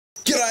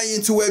G'day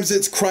interwebs,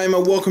 it's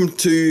Cramer. Welcome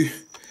to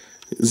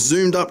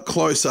zoomed up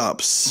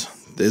close-ups.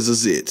 There's a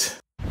zit.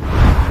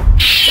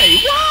 Say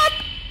what?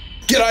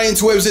 G'day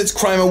interwebs, it's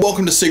Cramer.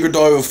 Welcome to Secret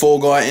Dive of Fall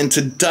Guy, and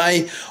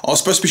today I was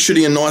supposed to be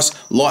shooting a nice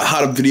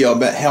light-hearted video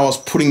about how I was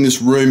putting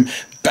this room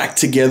back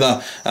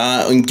together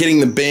and getting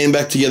the band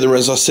back together,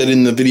 as I said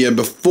in the video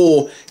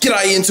before.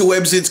 G'day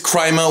interwebs, it's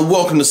Cramer.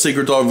 Welcome to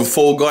Secret Dive of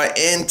Fall Guy,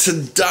 and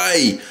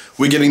today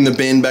we're getting the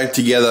band back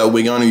together.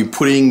 We're going to be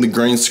putting the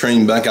green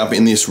screen back up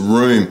in this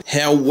room.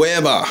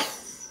 However,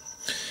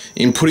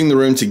 in putting the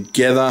room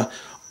together,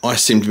 I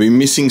seem to be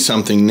missing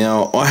something.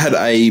 Now, I had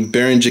a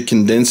Behringer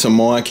condenser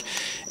mic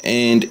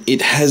and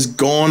it has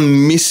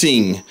gone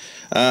missing.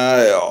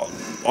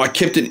 I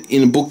kept it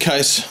in a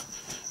bookcase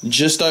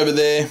just over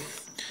there,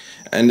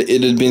 and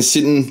it had been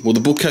sitting, well, the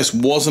bookcase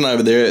wasn't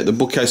over there, the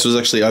bookcase was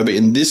actually over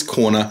in this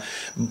corner,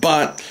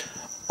 but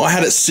I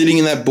had it sitting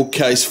in that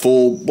bookcase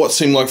for what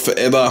seemed like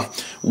forever,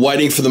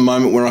 waiting for the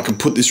moment where I could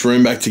put this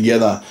room back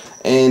together,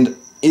 and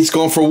it's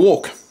gone for a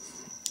walk.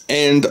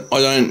 And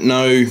I don't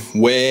know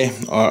where,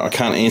 I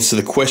can't answer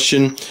the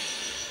question.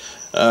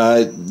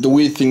 The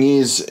weird thing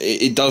is,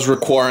 it does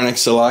require an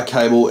XLR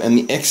cable, and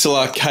the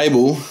XLR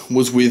cable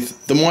was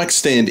with the mic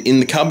stand in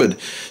the cupboard.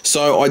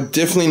 So I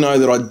definitely know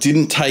that I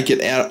didn't take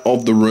it out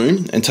of the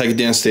room and take it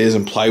downstairs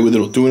and play with it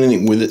or do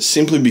anything with it,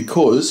 simply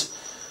because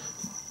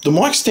the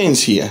mic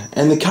stand's here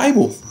and the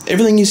cable,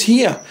 everything is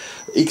here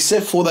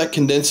except for that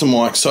condenser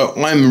mic. So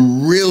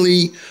I'm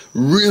really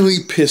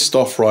pissed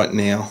off right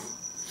now,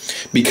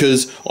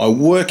 because I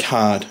work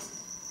hard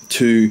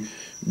to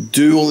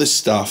do all this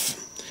stuff,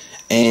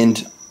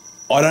 and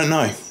I don't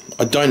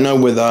know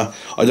whether,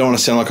 I don't want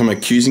to sound like I'm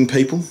accusing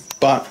people,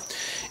 but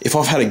if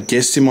I've had a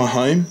guest in my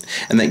home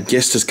and that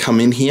guest has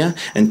come in here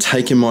and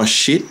taken my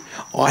shit,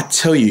 I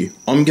tell you,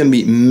 I'm going to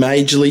be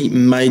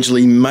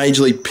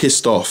majorly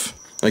pissed off,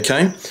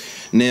 okay?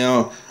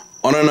 Now,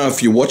 I don't know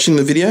if you're watching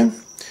the video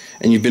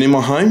and you've been in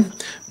my home,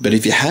 but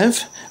if you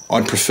have,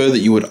 I'd prefer that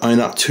you would own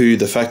up to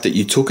the fact that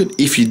you took it,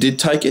 if you did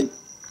take it.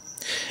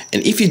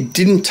 And if you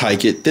didn't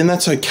take it, then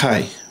that's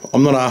okay.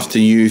 I'm not after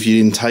you if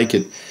you didn't take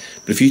it.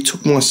 But if you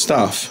took my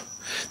stuff,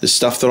 the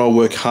stuff that I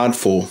work hard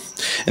for,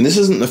 and this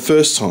isn't the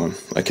first time,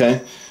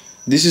 okay?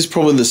 This is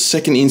probably the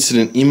second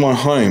incident in my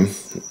home.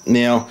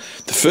 Now,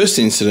 the first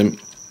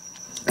incident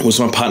was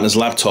my partner's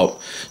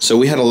laptop. So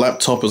we had a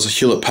laptop, it was a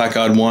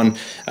Hewlett-Packard one.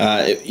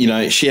 You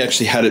know, she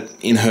actually had it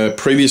in her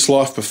previous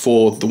life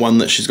before the one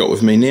that she's got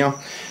with me now.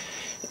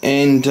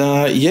 And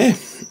yeah,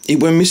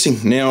 it went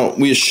missing. Now,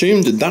 we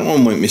assumed that that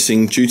one went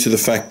missing due to the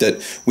fact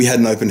that we had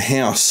an open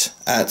house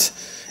at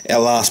our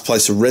last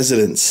place of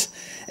residence.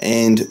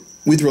 And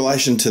with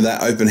relation to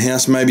that open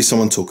house, maybe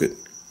someone took it.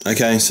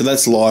 Okay, so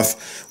that's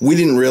life. We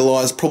didn't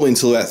realise probably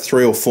until about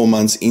 3 or 4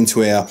 months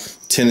into our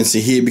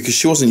tenancy here, because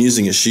she wasn't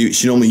using it. She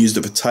normally used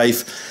it for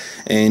TAFE,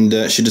 and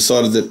she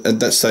decided that at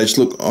that stage,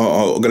 look,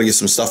 I've got to get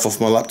some stuff off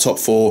my laptop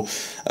for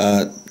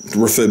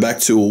refer back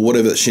to, or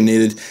whatever that she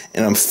needed,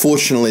 and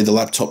unfortunately the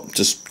laptop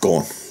just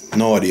gone.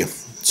 No idea.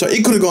 So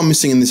it could have gone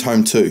missing in this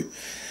home too.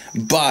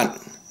 But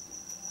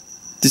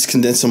this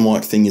condenser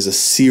mic thing is a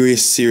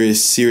serious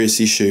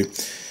issue.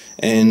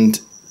 And,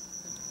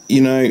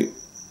 you know,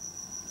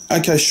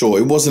 okay, sure,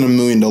 it wasn't $1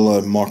 million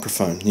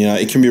microphone. You know,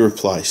 it can be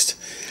replaced.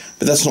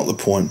 But that's not the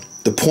point.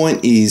 The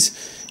point is,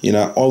 you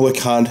know, I work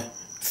hard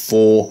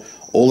for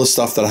all the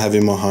stuff that I have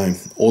in my home,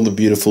 all the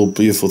beautiful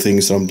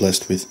things that I'm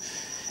blessed with.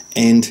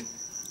 And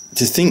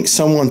to think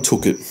someone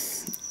took it,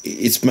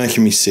 it's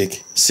making me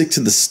sick to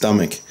the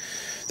stomach.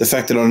 The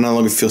fact that I no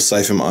longer feel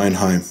safe in my own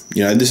home.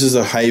 You know, this is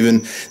a haven,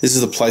 this is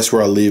the place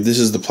where I live, this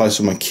is the place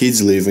where my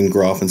kids live and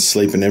grow up and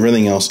sleep and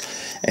everything else.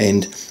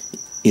 And,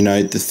 you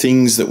know, the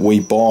things that we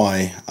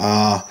buy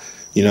are,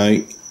 you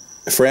know,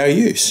 for our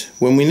use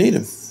when we need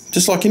them.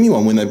 Just like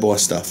anyone when they buy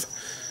stuff.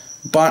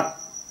 But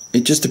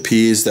it just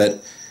appears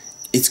that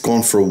it's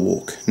gone for a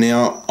walk.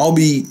 Now, I'll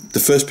be the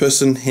first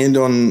person, hand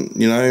on,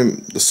 you know,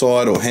 the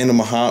side, or hand on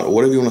my heart, or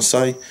whatever you want to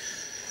say.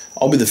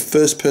 I'll be the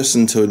first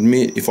person to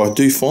admit, if I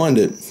do find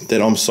it,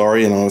 that I'm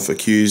sorry and I've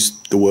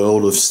accused the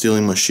world of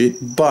stealing my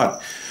shit.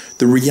 But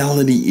the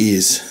reality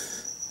is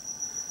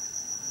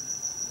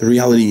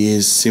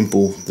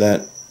simple,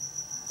 that,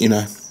 you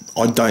know,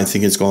 I don't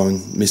think it's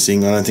gone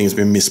missing. I don't think it's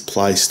been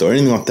misplaced or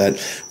anything like that.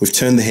 We've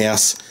turned the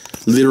house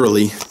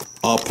literally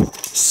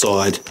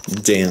upside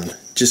down,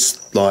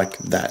 just like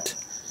that.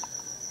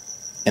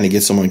 And it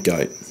gets on my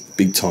goat,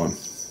 big time.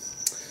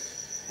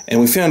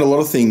 And we found a lot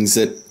of things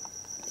that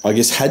I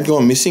guess had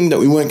gone missing that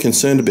we weren't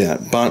concerned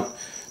about, but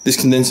this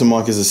condenser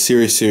mic is a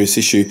serious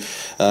issue.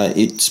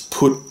 It's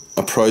put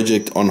a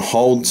project on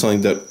hold,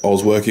 something that I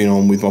was working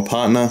on with my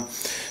partner.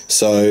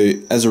 So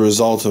as a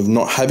result of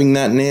not having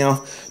that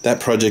now, that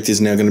project is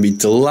now going to be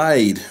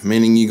delayed,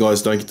 meaning you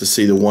guys don't get to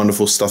see the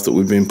wonderful stuff that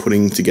we've been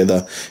putting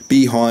together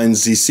behind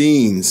the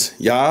scenes,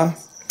 yeah?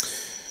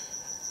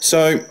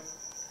 So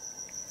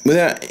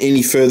without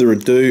any further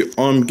ado,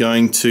 I'm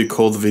going to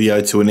call the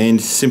video to an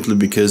end, simply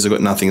because I've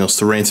got nothing else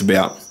to rant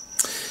about.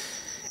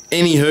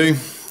 Anywho,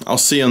 I'll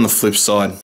see you on the flip side.